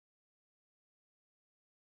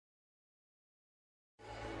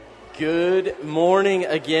Good morning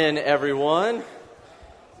again, everyone.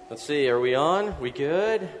 Let's see, are we on? We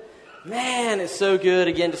good? Man, it's so good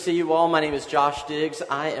again to see you all. My name is Josh Diggs.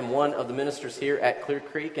 I am one of the ministers here at Clear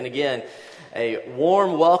Creek. And again, a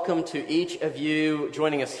warm welcome to each of you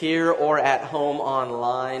joining us here or at home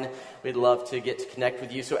online. We'd love to get to connect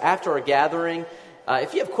with you. So after our gathering,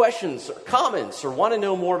 if you have questions or comments or want to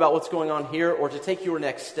know more about what's going on here or to take your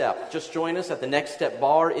next step, just join us at the Next Step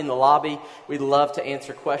bar in the lobby. We'd love to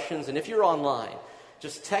answer questions. And if you're online,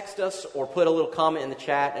 just text us or put a little comment in the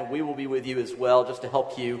chat and we will be with you as well just to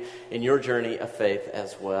help you in your journey of faith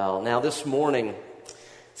as well. Now this morning,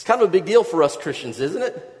 it's kind of a big deal for us Christians, isn't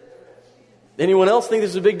it? Anyone else think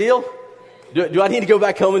this is a big deal? Do I need to go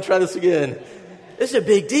back home and try this again? This is a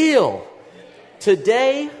big deal.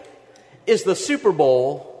 Today is the Super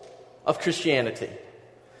Bowl of Christianity.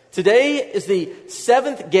 Today is the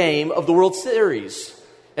 7th game of the World Series.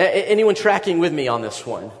 Anyone tracking with me on this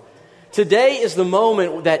one? Today is the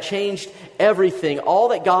moment that changed everything. All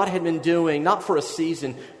that God had been doing, not for a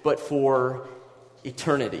season, but for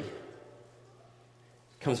eternity,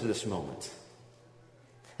 comes with this moment.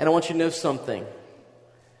 And I want you to know something.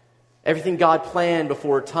 Everything God planned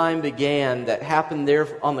before time began that happened there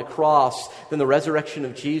on the cross, then the resurrection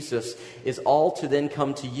of Jesus, is all to then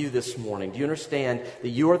come to you this morning. Do you understand that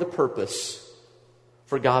you are the purpose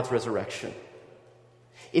for God's resurrection?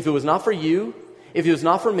 If it was not for you, if it was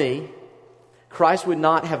not for me, Christ would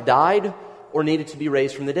not have died or needed to be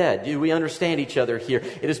raised from the dead. Do we understand each other here?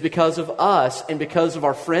 It is because of us and because of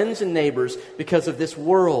our friends and neighbors, because of this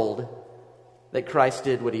world, that Christ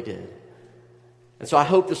did what he did. And so I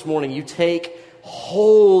hope this morning you take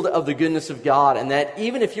hold of the goodness of God and that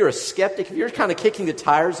even if you're a skeptic, if you're kind of kicking the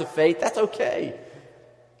tires of faith, that's okay.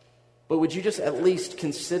 But would you just at least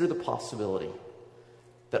consider the possibility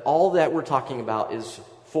that all that we're talking about is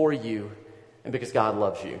for you and because God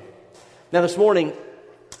loves you. Now this morning,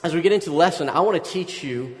 as we get into the lesson, I want to teach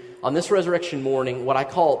you on this resurrection morning what I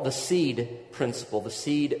call the seed principle, the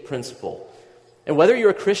seed principle. And whether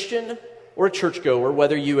you're a Christian or a churchgoer,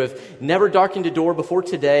 whether you have never darkened a door before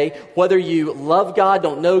today, whether you love God,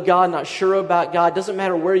 don't know God, not sure about God, doesn't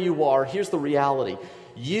matter where you are, here's the reality.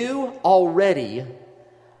 You already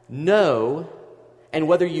know, and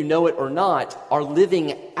whether you know it or not, are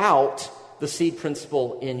living out the seed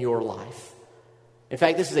principle in your life. In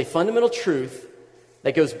fact, this is a fundamental truth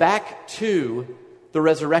that goes back to the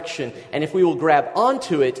resurrection. And if we will grab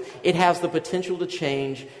onto it, it has the potential to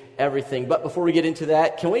change everything. But before we get into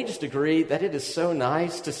that, can we just agree that it is so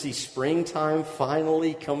nice to see springtime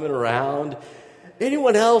finally coming around?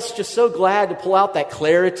 Anyone else just so glad to pull out that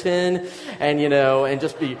Claritin and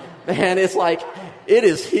just be, man, it's like, it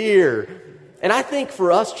is here. And I think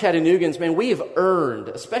for us Chattanoogan's, man, we have earned,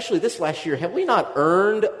 especially this last year, have we not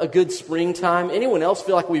earned a good springtime? Anyone else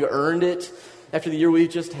feel like we've earned it after the year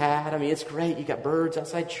we've just had? I mean, it's great. You got birds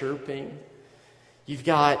outside chirping. You've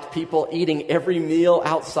got people eating every meal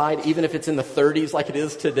outside, even if it's in the 30s like it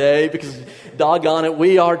is today, because doggone it,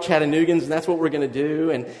 we are Chattanoogans, and that's what we're going to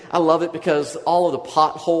do. And I love it because all of the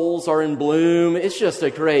potholes are in bloom. It's just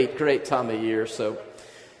a great, great time of year. So,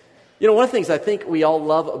 one of the things I think we all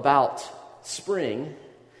love about spring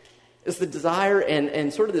is the desire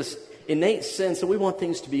and sort of this innate sense that we want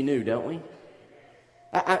things to be new, don't we?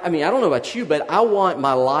 I mean, I don't know about you, but I want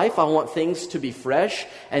my life, I want things to be fresh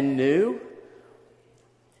and new.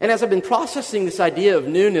 And as I've been processing this idea of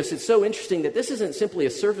newness, it's so interesting that this isn't simply a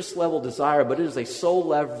surface level desire, but it is a soul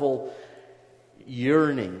level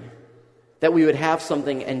yearning that we would have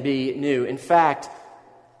something and be new. In fact,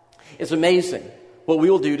 it's amazing what we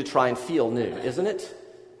will do to try and feel new, isn't it?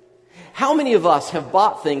 How many of us have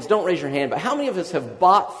bought things, don't raise your hand, but how many of us have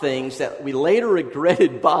bought things that we later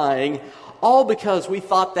regretted buying, all because we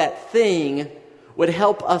thought that thing would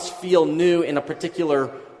help us feel new in a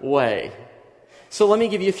particular way? So let me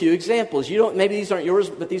give you a few examples. Maybe these aren't yours,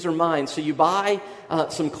 but these are mine. So you buy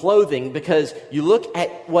some clothing because you look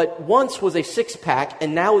at what once was a six-pack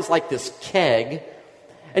and now is like this keg,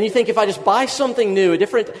 and you think if I just buy something new, a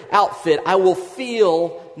different outfit, I will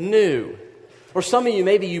feel new. Or some of you,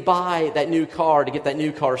 maybe you buy that new car to get that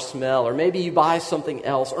new car smell, or maybe you buy something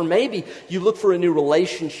else, or maybe you look for a new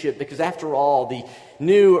relationship because after all, the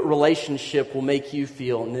new relationship will make you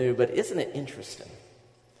feel new. But isn't it interesting?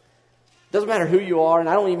 Doesn't matter who you are, and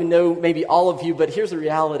I don't even know maybe all of you, but here's the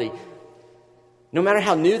reality. No matter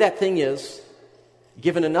how new that thing is,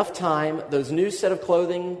 given enough time, those new set of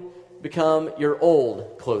clothing become your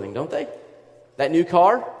old clothing, don't they? That new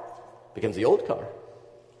car becomes the old car.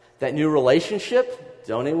 That new relationship,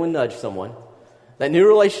 don't anyone nudge someone. That new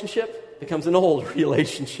relationship becomes an old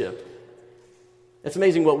relationship. It's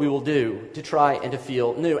amazing what we will do to try and to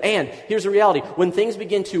feel new. And here's the reality. When things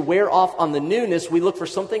begin to wear off on the newness, we look for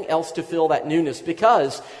something else to fill that newness,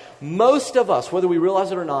 because most of us, whether we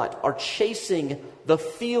realize it or not, are chasing the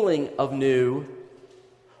feeling of new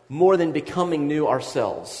more than becoming new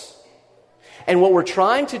ourselves. And what we're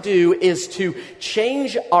trying to do is to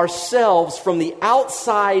change ourselves from the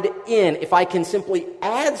outside in. If I can simply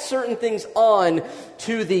add certain things on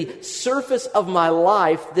to the surface of my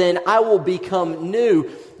life, then I will become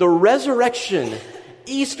new. The resurrection,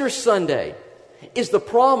 Easter Sunday, is the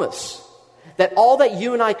promise that all that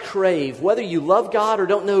you and I crave, whether you love God or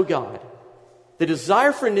don't know God, the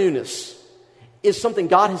desire for newness is something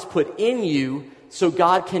God has put in you so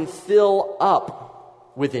God can fill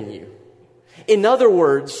up within you. In other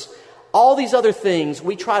words, all these other things,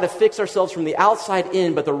 we try to fix ourselves from the outside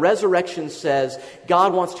in, but the resurrection says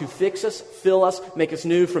God wants to fix us, fill us, make us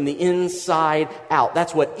new from the inside out.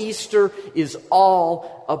 That's what Easter is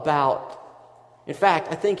all about. In fact,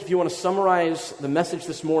 I think if you want to summarize the message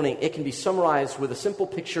this morning, it can be summarized with a simple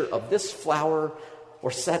picture of this flower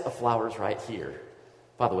or set of flowers right here.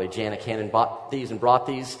 By the way, Jana Cannon bought these and brought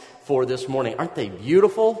these for this morning. Aren't they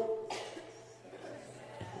beautiful?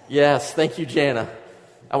 Yes, thank you, Jana.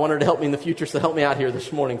 I want her to help me in the future, so help me out here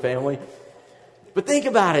this morning, family. But think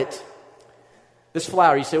about it. This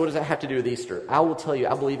flower, you say, what does that have to do with Easter? I will tell you,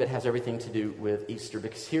 I believe it has everything to do with Easter,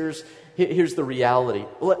 because here's the reality.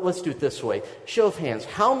 Let's do it this way. Show of hands.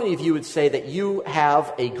 How many of you would say that you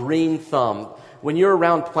have a green thumb? When you're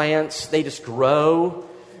around plants, they just grow.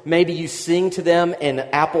 Maybe you sing to them and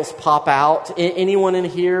apples pop out. Anyone in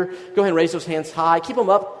here? Go ahead and raise those hands high. Keep them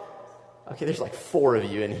up. Okay, there's like 4 of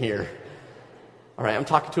you in here. All right, I'm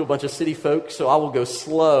talking to a bunch of city folks, so I will go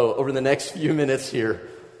slow over the next few minutes here.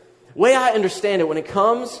 Way I understand it, when it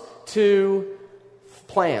comes to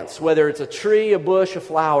plants, whether it's a tree, a bush, a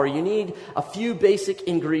flower, you need a few basic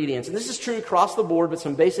ingredients. And this is true across the board, but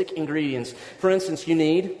some basic ingredients. For instance, you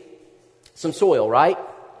need some soil, right?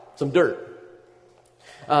 Some dirt.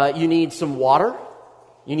 You need some water.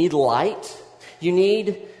 You need light. You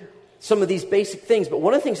need some of these basic things. But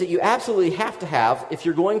one of the things that you absolutely have to have if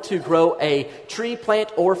you're going to grow a tree,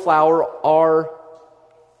 plant, or flower are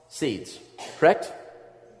seeds. Correct?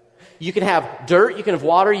 You can have dirt, you can have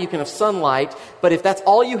water, you can have sunlight, but if that's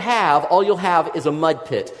all you'll have is a mud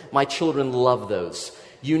pit. My children love those.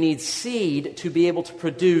 You need seed to be able to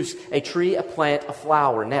produce a tree, a plant, a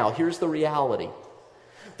flower. Now, here's the reality.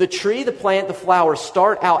 The tree, the plant, the flower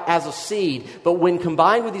start out as a seed, but when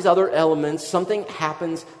combined with these other elements, something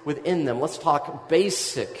happens within them. Let's talk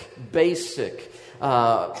basic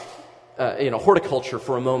horticulture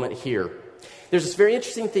for a moment here. There's this very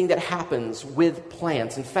interesting thing that happens with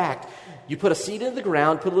plants. In fact, you put a seed into the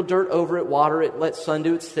ground, put a little dirt over it, water it, let sun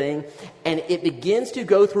do its thing, and it begins to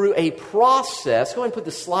go through a process. Go ahead and put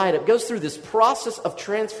the slide up. It goes through this process of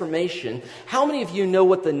transformation. How many of you know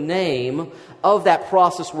what the name of that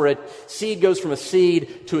process where a seed goes from a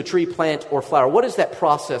seed to a tree, plant, or flower? What is that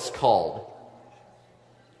process called?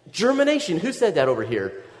 Germination. Who said that over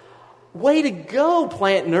here? Way to go,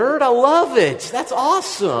 plant nerd. I love it. That's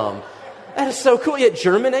awesome. That is so cool. Yeah,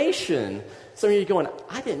 germination. Some of you are going,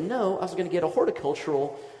 I didn't know I was going to get a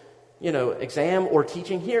horticultural, exam or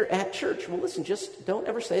teaching here at church. Well, listen, just don't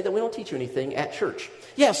ever say that we don't teach you anything at church.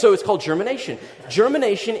 Yeah, so it's called germination.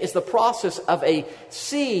 Germination is the process of a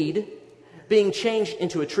seed being changed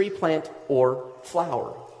into a tree, plant, or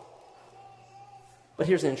flower. But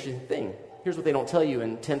here's an interesting thing. Here's what they don't tell you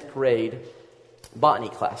in 10th grade botany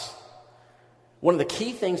class. One of the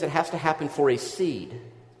key things that has to happen for a seed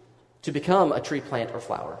to become a tree, plant, or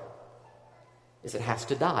flower is it has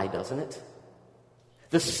to die, doesn't it?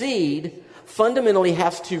 The seed fundamentally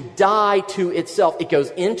has to die to itself. It goes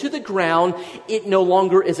into the ground. It no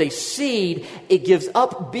longer is a seed. It gives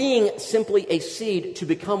up being simply a seed to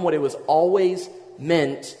become what it was always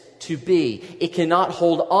meant to be. It cannot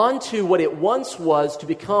hold on to what it once was to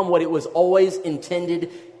become what it was always intended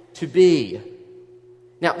to be.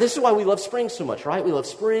 Now, this is why we love spring so much, right? We love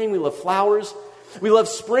spring. We love flowers. We love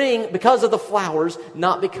spring because of the flowers,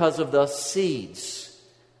 not because of the seeds.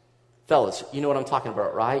 Fellas, you know what I'm talking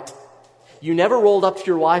about, right? You never rolled up to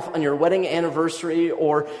your wife on your wedding anniversary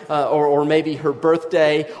or maybe her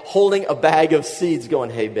birthday holding a bag of seeds going,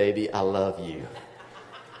 hey, baby, I love you.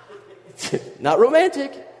 Not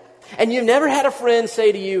romantic. And you've never had a friend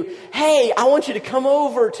say to you, hey, I want you to come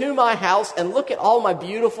over to my house and look at all my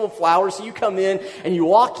beautiful flowers. So you come in and you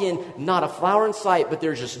walk in, not a flower in sight, but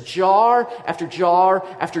there's just jar after jar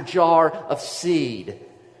after jar of seed.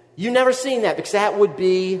 You've never seen that because that would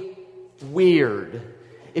be weird.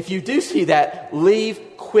 If you do see that, leave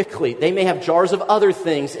quickly. They may have jars of other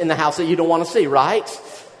things in the house that you don't want to see, right?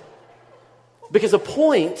 Because the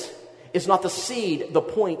point is not the seed, the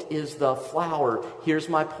point is the flower. Here's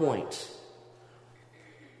my point.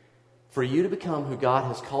 For you to become who God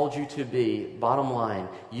has called you to be, bottom line,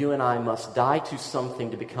 you and I must die to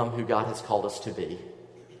something to become who God has called us to be.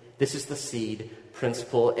 This is the seed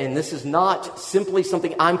principle, and this is not simply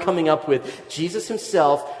something I'm coming up with. Jesus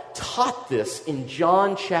himself taught this in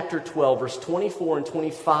John chapter 12, verse 24 and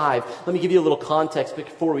 25. Let me give you a little context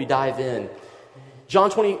before we dive in. John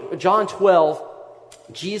 12,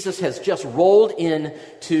 Jesus has just rolled in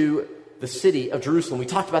to the city of Jerusalem. We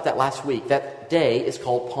talked about that last week. That day is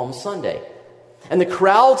called Palm Sunday. And the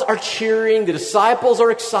crowds are cheering. The disciples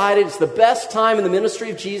are excited. It's the best time in the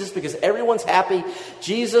ministry of Jesus because everyone's happy.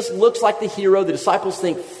 Jesus looks like the hero. The disciples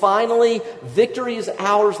think, finally, victory is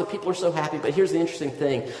ours. The people are so happy. But here's the interesting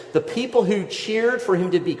thing. The people who cheered for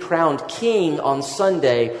him to be crowned king on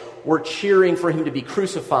Sunday were cheering for him to be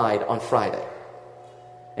crucified on Friday.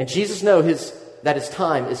 And Jesus knows that his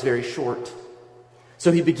time is very short.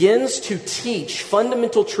 So he begins to teach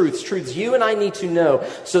fundamental truths you and I need to know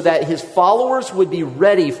so that his followers would be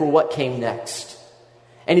ready for what came next.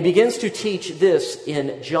 And he begins to teach this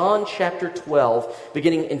in John chapter 12,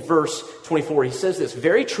 beginning in verse 24. He says this,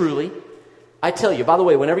 very truly, I tell you, by the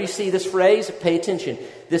way, whenever you see this phrase, pay attention.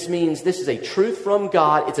 This means this is a truth from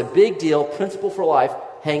God. It's a big deal, principle for life.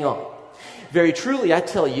 Hang on. Very truly, I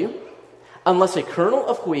tell you, unless a kernel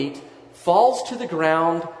of wheat falls to the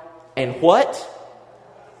ground and what?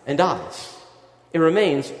 And dies. It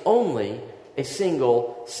remains only a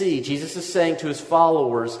single seed. Jesus is saying to his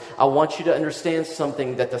followers, I want you to understand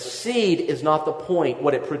something, that the seed is not the point.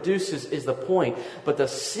 What it produces is the point. But the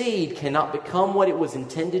seed cannot become what it was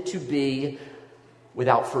intended to be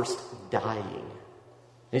without first dying. And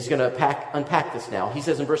he's going to unpack this now. He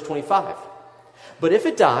says in verse 25, but if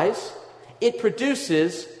it dies, it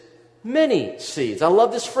produces many seeds. I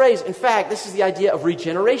love this phrase. In fact, this is the idea of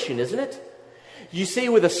regeneration, isn't it? You see,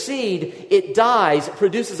 with a seed, it dies, it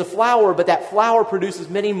produces a flower, but that flower produces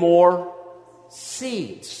many more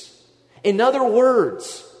seeds. In other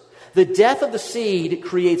words, the death of the seed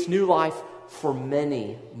creates new life for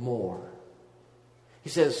many more. He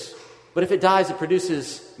says, but if it dies, it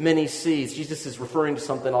produces many seeds. Jesus is referring to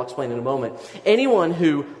something I'll explain in a moment. Anyone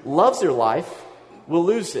who loves their life will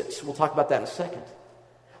lose it. We'll talk about that in a second.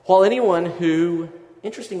 While anyone who,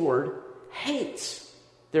 interesting word, hates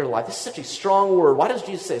their life. This is such a strong word. Why does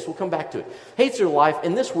Jesus say this? We'll come back to it. Hates their life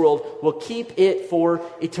in this world will keep it for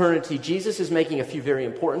eternity. Jesus is making a few very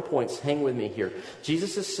important points. Hang with me here.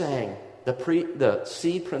 Jesus is saying the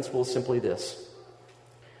seed principle is simply this.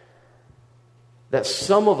 That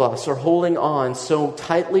some of us are holding on so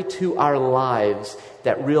tightly to our lives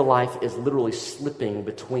that real life is literally slipping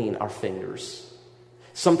between our fingers.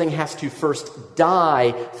 Something has to first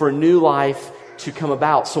die for new life to come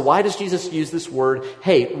about. So why does Jesus use this word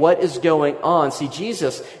hate? What is going on? See,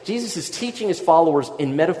 Jesus is teaching his followers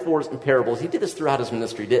in metaphors and parables. He did this throughout his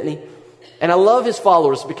ministry, didn't he? And I love his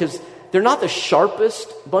followers because they're not the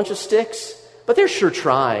sharpest bunch of sticks, but they're sure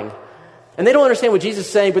trying. And they don't understand what Jesus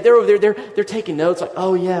is saying, but they're over there, they're taking notes like,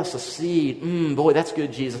 oh yes, a seed. Boy, that's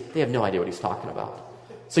good, Jesus. They have no idea what he's talking about.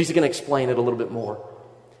 So he's going to explain it a little bit more.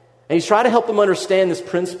 And he's trying to help them understand this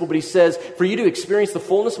principle, but he says, for you to experience the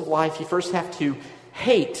fullness of life, you first have to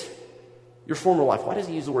hate your former life. Why does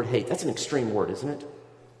he use the word hate? That's an extreme word, isn't it?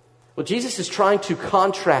 Well, Jesus is trying to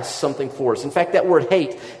contrast something for us. In fact, that word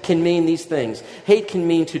hate can mean these things. Hate can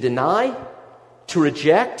mean to deny, to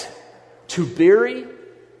reject, to bury.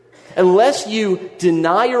 Unless you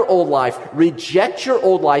deny your old life, reject your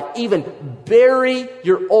old life, even bury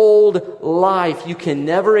your old life, you can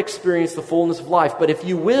never experience the fullness of life. But if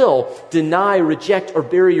you will deny, reject, or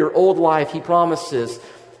bury your old life, he promises,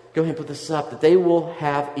 go ahead and put this up, that they will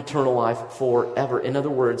have eternal life forever. In other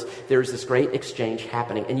words, there's this great exchange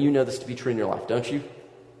happening. And you know this to be true in your life, don't you?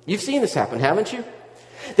 You've seen this happen, haven't you?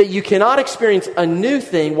 That you cannot experience a new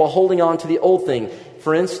thing while holding on to the old thing.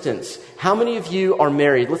 For instance, how many of you are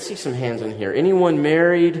married? Let's see some hands in here. Anyone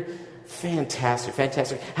married? Fantastic,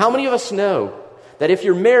 fantastic. How many of us know that if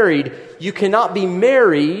you're married, you cannot be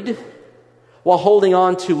married while holding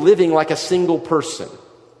on to living like a single person?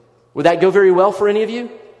 Would that go very well for any of you?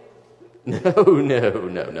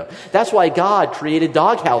 No. That's why God created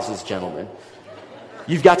doghouses, gentlemen.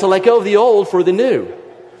 You've got to let go of the old for the new.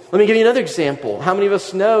 Let me give you another example. How many of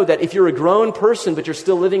us know that if you're a grown person, but you're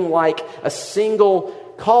still living like a single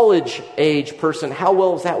college-age person, how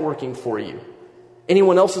well is that working for you?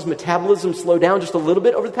 Anyone else's metabolism slow down just a little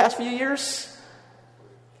bit over the past few years?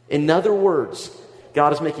 In other words,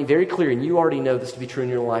 God is making very clear, and you already know this to be true in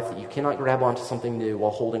your life, that you cannot grab onto something new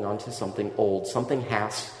while holding on to something old. Something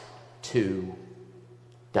has to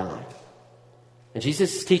die. And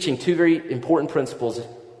Jesus is teaching two very important principles.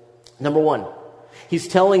 Number one, he's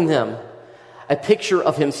telling them a picture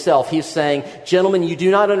of himself. He's saying, gentlemen, you do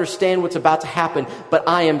not understand what's about to happen, but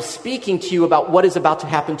I am speaking to you about what is about to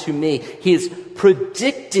happen to me. He is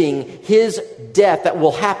predicting his death that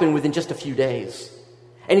will happen within just a few days.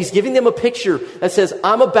 And he's giving them a picture that says,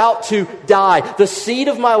 I'm about to die. The seed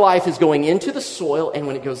of my life is going into the soil, and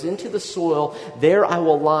when it goes into the soil, there I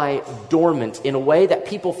will lie dormant in a way that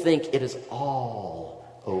people think it is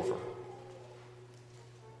all over.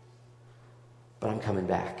 But I'm coming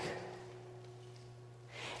back.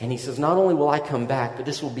 And he says, not only will I come back, but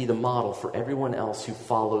this will be the model for everyone else who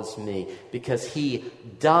follows me. Because he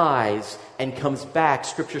dies and comes back.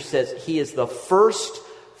 Scripture says he is the first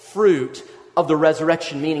fruit of the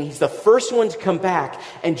resurrection, meaning he's the first one to come back.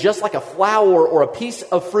 And just like a flower or a piece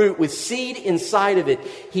of fruit with seed inside of it,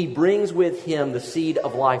 he brings with him the seed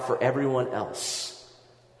of life for everyone else.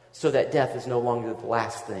 So that death is no longer the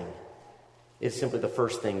last thing. It's simply the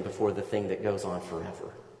first thing before the thing that goes on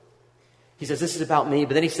forever. He says, this is about me,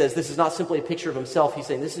 but then he says, this is not simply a picture of himself. He's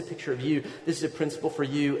saying, this is a picture of you. This is a principle for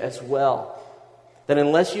you as well. That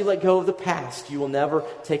unless you let go of the past, you will never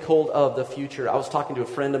take hold of the future. I was talking to a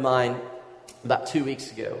friend of mine about 2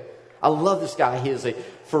 weeks ago. I love this guy. He is a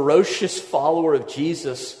ferocious follower of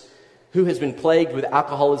Jesus who has been plagued with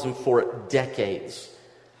alcoholism for decades.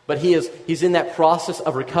 But he's in that process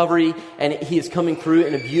of recovery, and he is coming through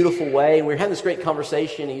in a beautiful way. And we were having this great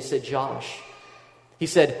conversation, and he said, Josh, he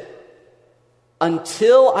said,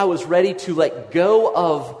 until I was ready to let go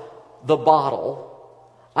of the bottle,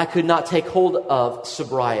 I could not take hold of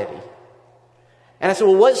sobriety. And I said,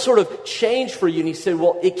 well, what sort of changed for you? And he said,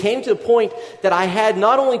 well, it came to a point that I had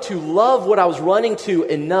not only to love what I was running to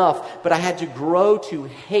enough, but I had to grow to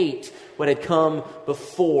hate what had come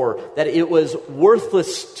before, that it was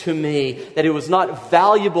worthless to me, that it was not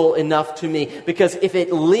valuable enough to me, because if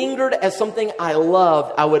it lingered as something I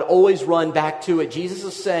loved, I would always run back to it. Jesus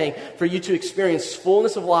is saying, for you to experience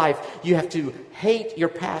fullness of life, you have to hate your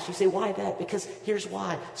past. You say, why that? Because here's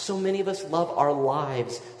why. So many of us love our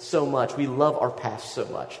lives so much. We love our past so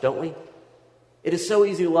much, don't we? It is so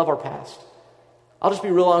easy to love our past. I'll just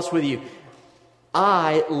be real honest with you.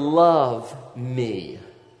 I love me.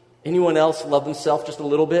 Anyone else love themselves just a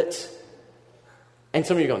little bit? And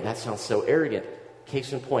some of you are going, that sounds so arrogant.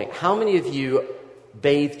 Case in point, how many of you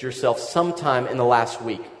bathed yourself sometime in the last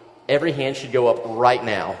week? Every hand should go up right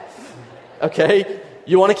now. Okay?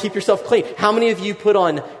 You want to keep yourself clean. How many of you put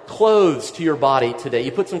on clothes to your body today?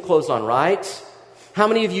 You put some clothes on, right? How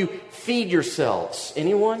many of you feed yourselves?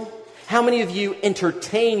 Anyone? How many of you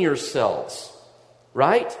entertain yourselves?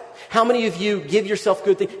 Right? How many of you give yourself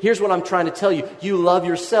good things? Here's what I'm trying to tell you. You love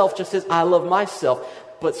yourself just as I love myself.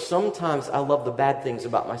 But sometimes I love the bad things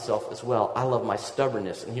about myself as well. I love my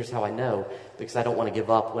stubbornness. And here's how I know. Because I don't want to give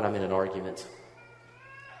up when I'm in an argument.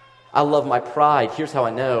 I love my pride. Here's how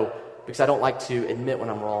I know. Because I don't like to admit when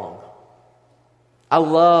I'm wrong. I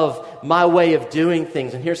love my way of doing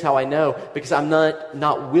things. And here's how I know. Because I'm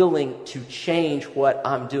not willing to change what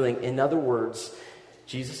I'm doing. In other words,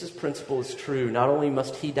 Jesus' principle is true. Not only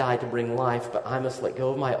must he die to bring life, but I must let go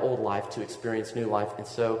of my old life to experience new life, and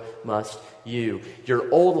so must you.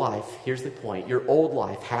 Your old life, here's the point, your old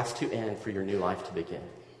life has to end for your new life to begin.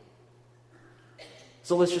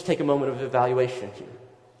 So let's just take a moment of evaluation here.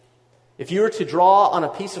 If you were to draw on a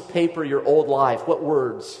piece of paper your old life, what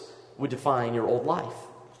words would define your old life?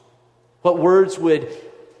 What words would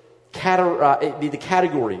be the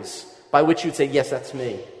categories by which you'd say, yes, that's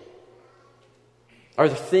me? Are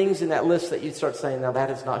there things in that list that you'd start saying, now that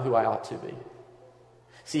is not who I ought to be?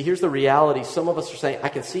 See, here's the reality. Some of us are saying, I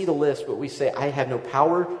can see the list, but we say, I have no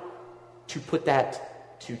power to put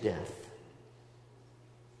that to death.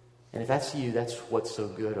 And if that's you, that's what's so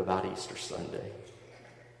good about Easter Sunday.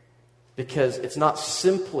 Because it's not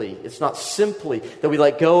simply that we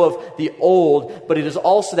let go of the old, but it is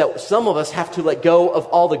also that some of us have to let go of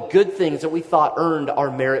all the good things that we thought earned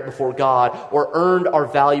our merit before God or earned our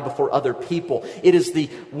value before other people. It is the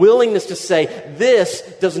willingness to say, this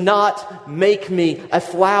does not make me a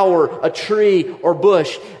flower, a tree, or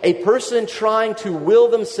bush. A person trying to will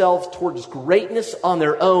themselves towards greatness on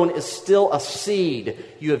their own is still a seed.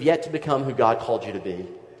 You have yet to become who God called you to be.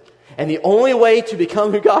 And the only way to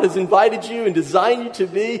become who God has invited you and designed you to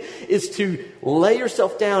be is to lay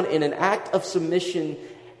yourself down in an act of submission,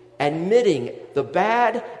 admitting the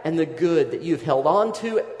bad and the good that you've held on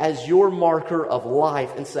to as your marker of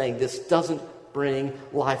life and saying, this doesn't bring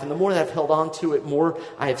life. And the more that I've held on to it, more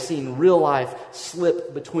I have seen real life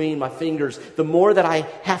slip between my fingers. The more that I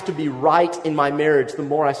have to be right in my marriage, the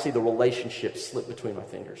more I see the relationship slip between my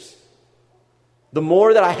fingers. The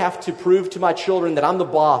more that I have to prove to my children that I'm the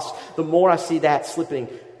boss, the more I see that slipping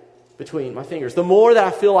between my fingers. The more that I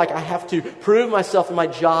feel like I have to prove myself in my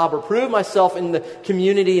job or prove myself in the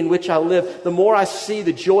community in which I live, the more I see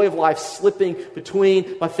the joy of life slipping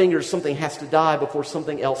between my fingers. Something has to die before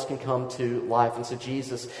something else can come to life. And so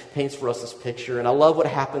Jesus paints for us this picture. And I love what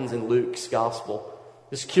happens in Luke's gospel.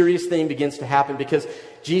 This curious thing begins to happen because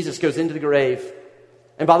Jesus goes into the grave.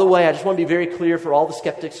 And by the way, I just want to be very clear for all the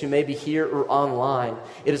skeptics who may be here or online.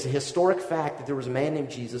 It is a historic fact that there was a man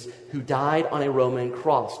named Jesus who died on a Roman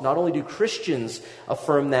cross. Not only do Christians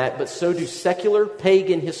affirm that, but so do secular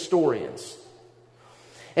pagan historians.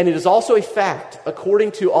 And it is also a fact,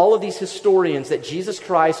 according to all of these historians, that Jesus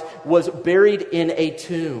Christ was buried in a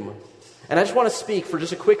tomb. And I just want to speak for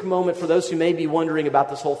just a quick moment for those who may be wondering about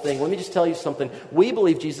this whole thing. Let me just tell you something. We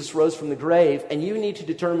believe Jesus rose from the grave, and you need to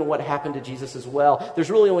determine what happened to Jesus as well. There's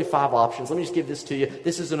really only 5 options. Let me just give this to you.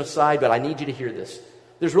 This is an aside, but I need you to hear this.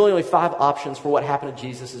 There's really only 5 options for what happened to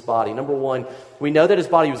Jesus' body. Number 1, we know that his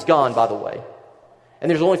body was gone, by the way. And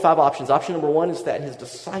there's only 5 options. Option number 1 is that his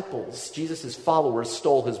disciples, Jesus' followers,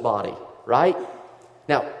 stole his body, right?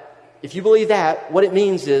 Now, if you believe that, what it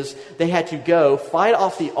means is they had to go fight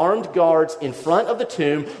off the armed guards in front of the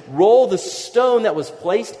tomb, roll the stone that was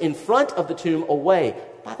placed in front of the tomb away.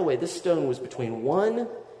 By the way, this stone was between 1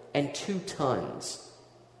 and 2 tons.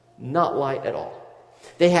 Not light at all.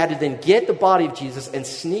 They had to then get the body of Jesus and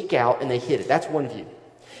sneak out, and they hid it. That's one view.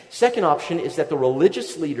 Second option is that the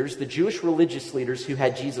religious leaders, the Jewish religious leaders who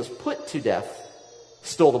had Jesus put to death,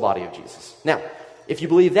 stole the body of Jesus. Now, if you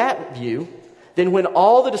believe that view, then when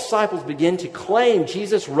all the disciples begin to claim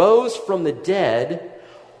Jesus rose from the dead,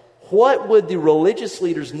 what would the religious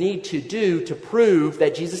leaders need to do to prove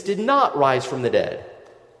that Jesus did not rise from the dead?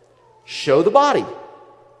 Show the body.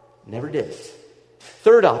 Never did.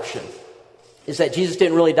 Third option is that Jesus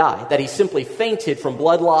didn't really die, that he simply fainted from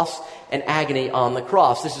blood loss and agony on the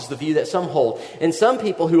cross. This is the view that some hold. And some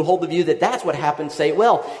people who hold the view that that's what happened say,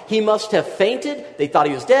 well, he must have fainted. They thought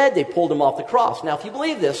he was dead. They pulled him off the cross. Now, if you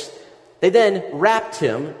believe this, they then wrapped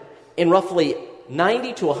him in roughly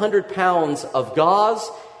 90 to 100 pounds of gauze.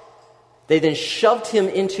 They then shoved him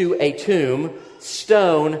into a tomb,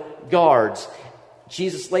 stone guards.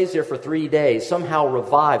 Jesus lays there for 3 days, somehow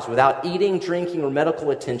revives without eating, drinking, or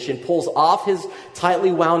medical attention, pulls off his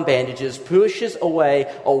tightly wound bandages, pushes away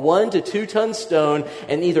a 1 to 2 ton stone,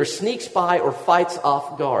 and either sneaks by or fights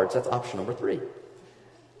off guards. That's option number 3.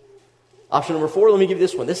 Option number 4, let me give you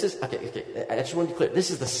this one. This is, okay, I just want to be clear.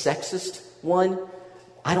 This is the sexist one.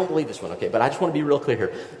 I don't believe this one, okay, but I just want to be real clear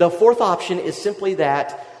here. The 4th option is simply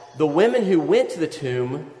that the women who went to the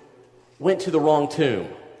tomb went to the wrong tomb,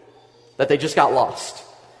 that they just got lost.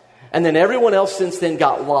 And then everyone else since then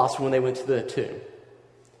got lost when they went to the tomb.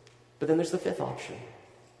 But then there's the 5th option.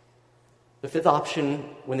 The 5th option,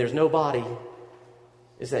 when there's no body,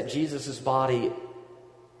 is that Jesus' body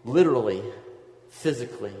literally,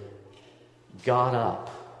 physically, got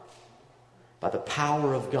up by the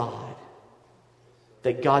power of God.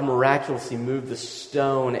 That God miraculously moved the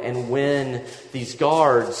stone, and when these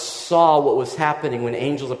guards saw what was happening, when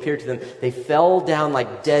angels appeared to them, they fell down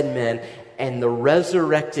like dead men, and the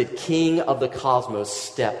resurrected King of the cosmos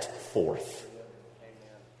stepped forth.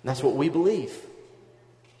 And that's what we believe.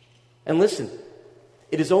 And listen,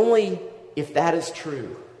 it is only if that is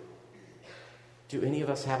true do any of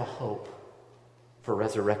us have a hope for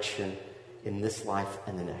resurrection in this life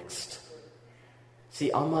and the next. See,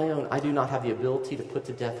 on my own, I do not have the ability to put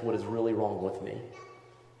to death what is really wrong with me.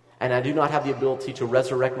 And I do not have the ability to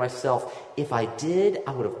resurrect myself. If I did,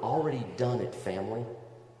 I would have already done it, family.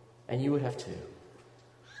 And you would have too.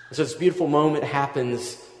 And so this beautiful moment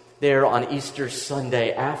happens there on Easter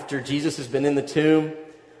Sunday. After Jesus has been in the tomb,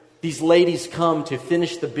 these ladies come to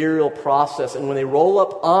finish the burial process. And when they roll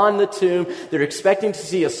up on the tomb, they're expecting to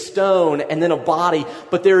see a stone and then a body.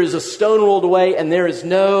 But there is a stone rolled away and there is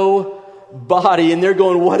no body. And they're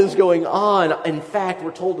going, what is going on? In fact,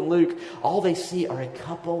 we're told in Luke, all they see are a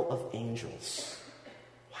couple of angels.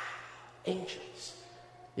 Wow, angels.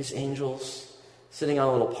 These angels sitting on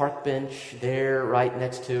a little park bench there right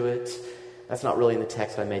next to it. That's not really in the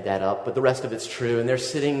text, I made that up, but the rest of it's true. And they're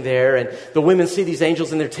sitting there, and the women see these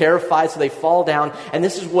angels, and they're terrified, so they fall down. And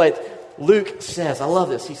this is what Luke says. I love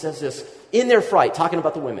this. He says this, in their fright, talking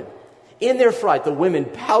about the women. In their fright, the women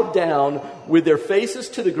bowed down with their faces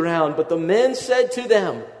to the ground, but the men said to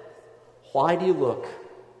them, why do you look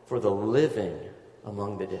for the living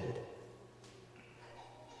among the dead?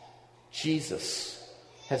 Jesus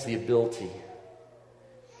has the ability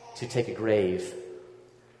to take a grave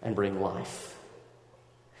and bring life.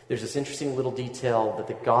 There's this interesting little detail that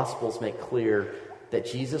the Gospels make clear, that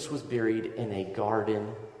Jesus was buried in a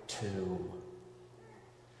garden tomb.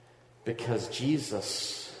 Because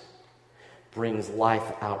Jesus brings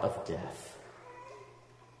life out of death.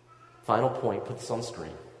 Final point, put this on the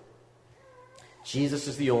screen. Jesus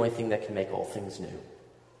is the only thing that can make all things new.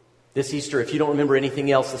 This Easter, if you don't remember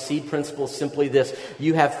anything else, the seed principle is simply this.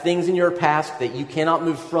 You have things in your past that you cannot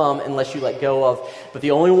move from unless you let go of. But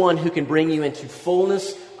the only one who can bring you into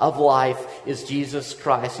fullness of life is Jesus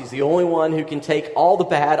Christ. He's the only one who can take all the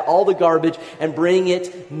bad, all the garbage, and bring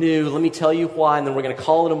it new. Let me tell you why, and then we're going to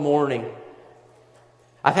call it a morning.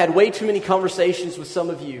 I've had way too many conversations with some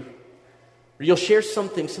of you. You'll share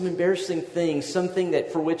something, some embarrassing thing, something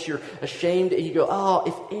that for which you're ashamed, and you go, oh,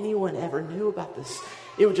 if anyone ever knew about this,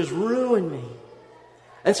 it would just ruin me.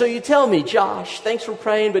 And so you tell me, Josh, thanks for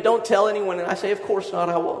praying, but don't tell anyone. And I say, of course not,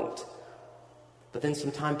 I won't. But then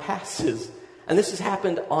some time passes, and this has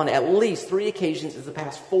happened on at least 3 occasions in the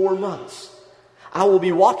past 4 months. I will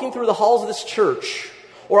be walking through the halls of this church,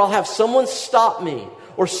 or I'll have someone stop me,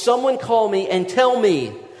 or someone call me and tell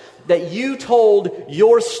me that you told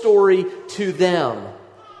your story to them.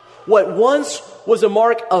 What once was a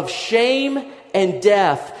mark of shame and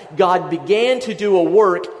death, God began to do a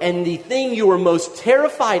work, and the thing you were most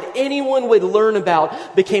terrified anyone would learn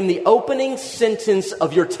about became the opening sentence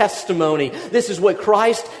of your testimony. This is what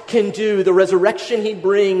Christ can do, the resurrection He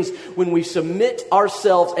brings when we submit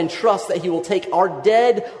ourselves and trust that He will take our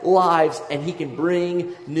dead lives and He can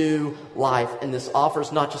bring new life. And this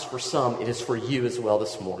offers not just for some, it is for you as well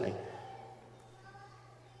this morning.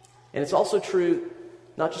 And it's also true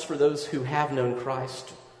not just for those who have known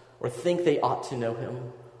Christ or think they ought to know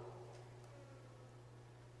Him.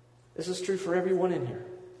 This is true for everyone in here.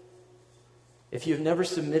 If you've never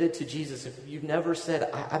submitted to Jesus, if you've never said,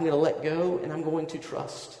 I'm going to let go and I'm going to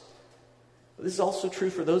trust. This is also true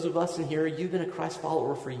for those of us in here. You've been a Christ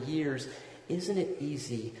follower for years. Isn't it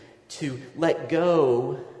easy to let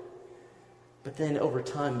go, but then over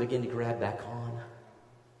time begin to grab back on?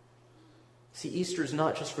 See, Easter is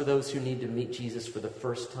not just for those who need to meet Jesus for the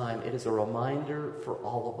first time. It is a reminder for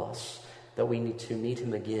all of us that we need to meet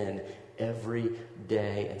Him again every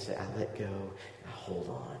day and say, I let go, I hold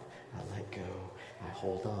on, I let go, I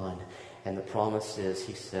hold on. And the promise is,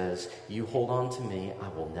 He says, you hold on to me, I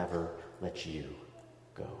will never let you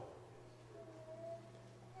go.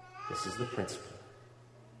 This is the principle.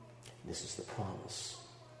 This is the promise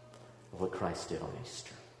of what Christ did on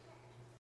Easter.